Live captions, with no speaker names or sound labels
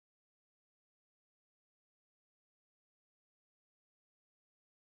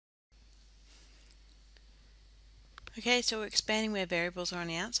Okay, so we're expanding where variables are on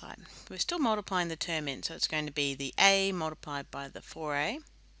the outside. We're still multiplying the term in, so it's going to be the a multiplied by the 4a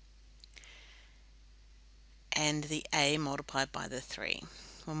and the a multiplied by the 3.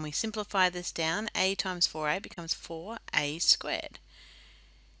 When we simplify this down, a times 4a becomes 4a squared,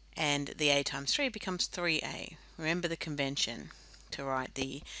 and the a times 3 becomes 3a. Remember the convention to write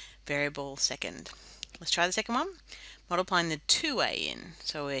the variable second. Let's try the second one. Multiplying the 2a in,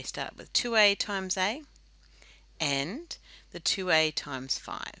 so we start with 2a times a and the 2a times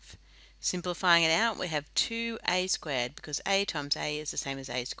 5. Simplifying it out, we have 2a squared because a times a is the same as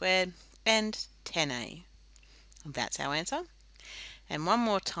a squared, and 10a. That's our answer. And one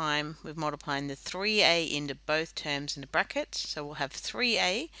more time, we're multiplying the 3a into both terms in the brackets, so we'll have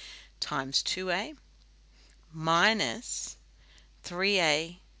 3a times 2a minus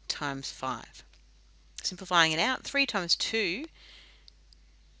 3a times 5. Simplifying it out, 3 times 2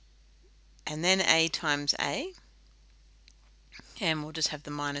 and then a times a, and we'll just have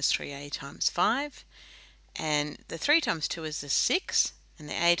the minus 3a times 5, and the 3 times 2 is the 6, and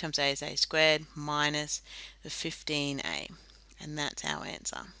the a times a is a squared minus the 15a, and that's our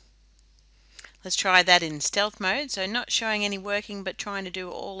answer. Let's try that in stealth mode, so not showing any working but trying to do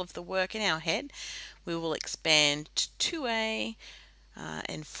all of the work in our head. We will expand to 2a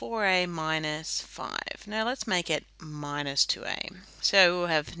and 4a minus 5. Now let's make it minus 2a. So we'll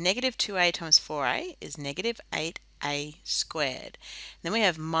have negative 2a times 4a is negative 8a squared. Then we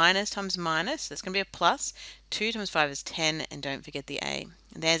have minus times minus, that's going to be a plus. 2 times 5 is 10, and don't forget the a.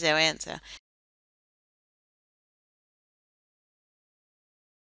 And there's our answer.